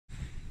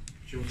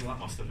Jozo, that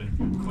must have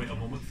been quite a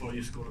moment for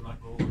you, scoring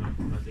that goal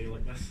on a day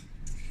like this.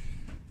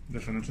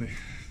 Definitely.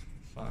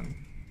 Fun.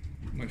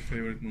 My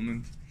favourite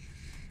moment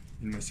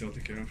in my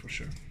Celtic era for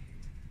sure.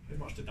 How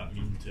much did that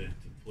mean to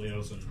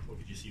players, and what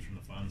did you see from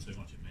the fans,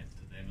 how much it meant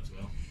to them as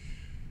well?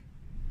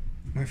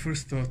 My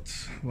first thought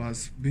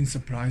was being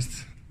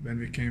surprised when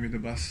we came with the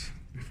bus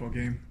before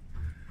game.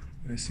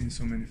 I seen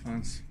so many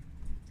fans.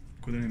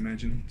 Couldn't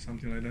imagine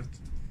something like that.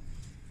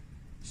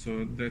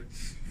 So that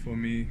for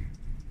me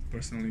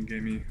personally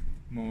gave me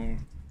more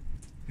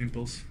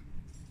impulse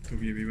to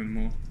give even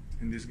more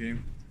in this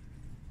game.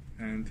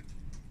 And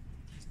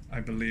I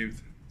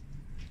believed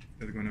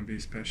that's gonna be a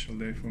special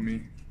day for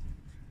me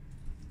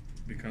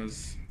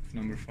because of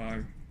number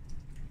 5,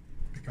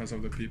 because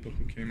of the people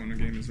who came on the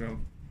game as well,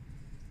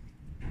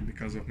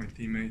 because of my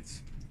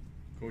teammates,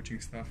 coaching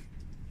staff.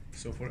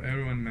 So for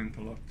everyone meant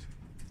a lot,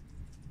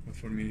 but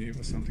for me it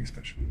was something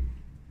special.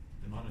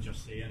 Did the manager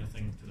say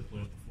anything to the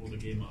players before the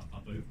game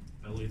about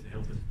Billy to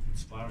help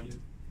inspire you?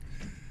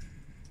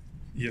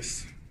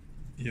 Yes,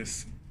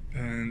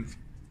 and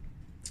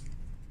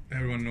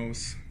everyone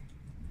knows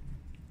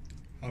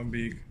how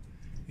big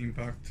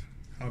impact,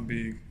 how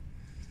big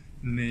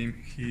name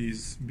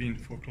he's been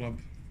for club,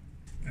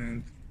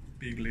 and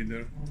big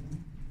leader,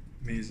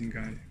 amazing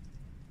guy.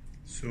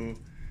 So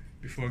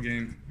before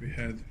game we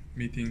had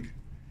meeting,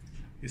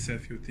 he said a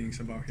few things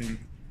about him,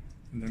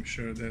 and I'm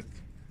sure that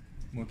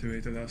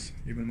motivated us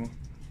even more.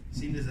 It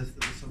seemed as if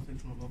there was something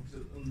from above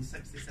on the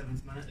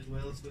 67th minute as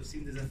well, so it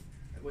seemed as if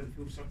it went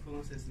full circle.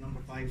 It says number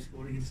 5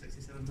 scoring in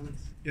 67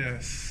 minutes.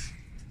 Yes.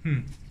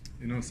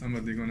 You know,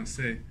 somebody gonna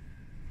say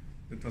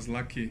that was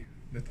lucky,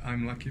 that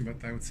I'm lucky,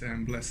 but I would say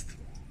I'm blessed.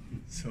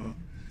 So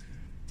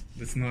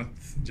that's not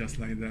just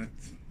like that.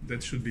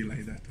 That should be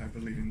like that. I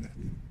believe in that.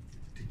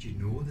 Did you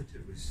know that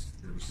there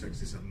was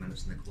 67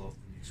 minutes in the clock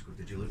when you scored?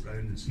 Did you look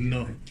round and see?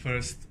 No.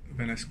 First,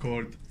 when I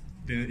scored,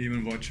 didn't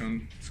even watch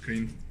on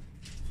screen.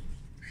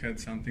 Had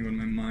something on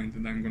my mind,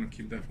 and I'm gonna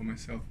keep that for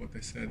myself. What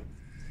I said.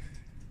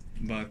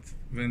 But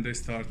when they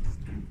start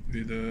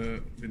with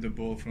the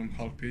ball from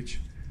half pitch,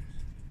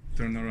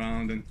 turn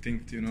around and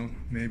think, you know,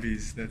 maybe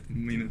it's that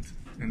minute,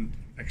 and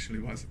actually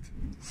was it.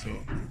 So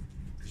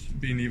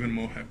being even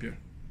more happier.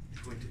 You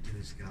pointed to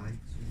the sky,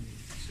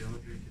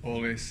 celebrated.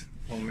 Always.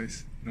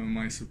 You know,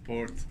 my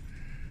support,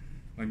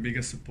 my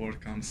biggest support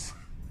comes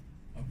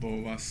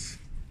above us.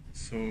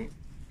 So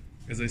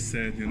as I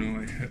said, you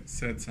know, I had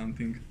said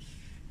something,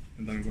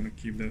 and I'm gonna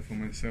keep that for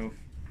myself.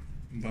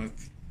 But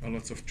a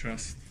lot of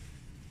trust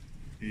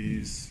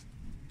is,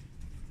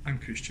 I'm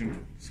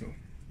Christian, so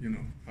you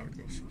know how it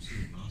goes.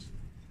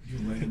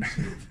 Neil Lennon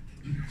said,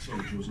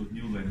 Jozo,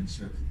 Neil Lennon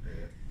said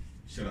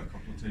a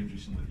couple of times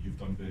recently that you've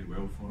done very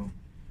well for him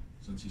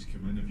since he's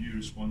come in. Have you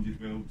responded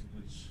well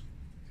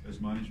to his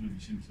management? You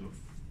seem to have,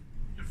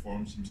 your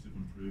form seems to have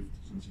improved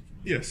since he came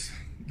in. Yes,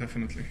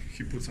 definitely.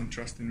 He put some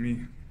trust in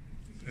me,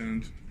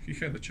 and he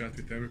had a chat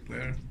with every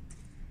player,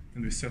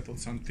 and we settled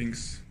some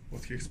things,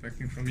 what he's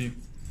expecting from me.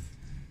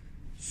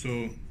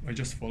 So I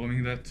just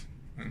following that,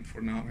 and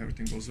for now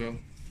everything goes well.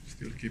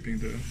 Still keeping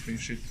the clean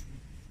sheet.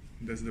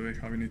 That's the way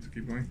how we need to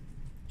keep going.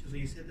 Jozo,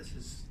 you said this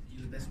is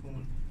the best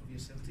moment of your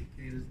Celtic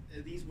career.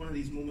 Are these one of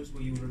these moments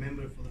where you'll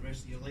remember it for the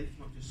rest of your life,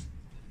 not just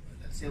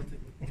at Celtic?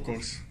 Of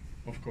course.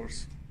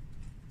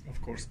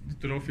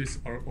 The trophies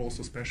are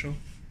also special,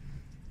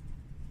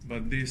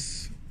 but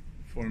this,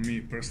 for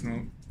me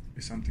personal,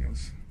 is something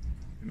else,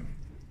 you know.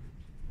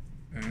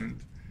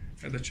 And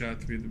had a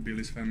chat with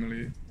Billy's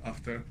family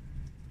after,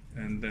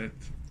 and that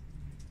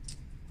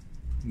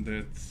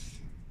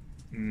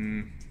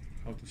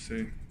how to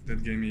say,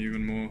 that gave me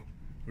even more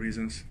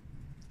reasons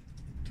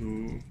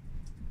to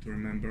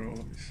remember all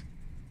of this.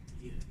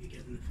 You're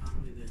giving the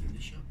family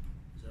the shop,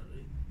 is that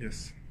right?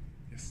 Yes.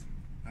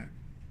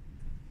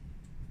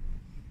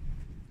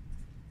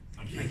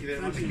 Thank you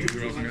very much.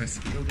 You're welcome, guys.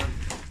 Well done.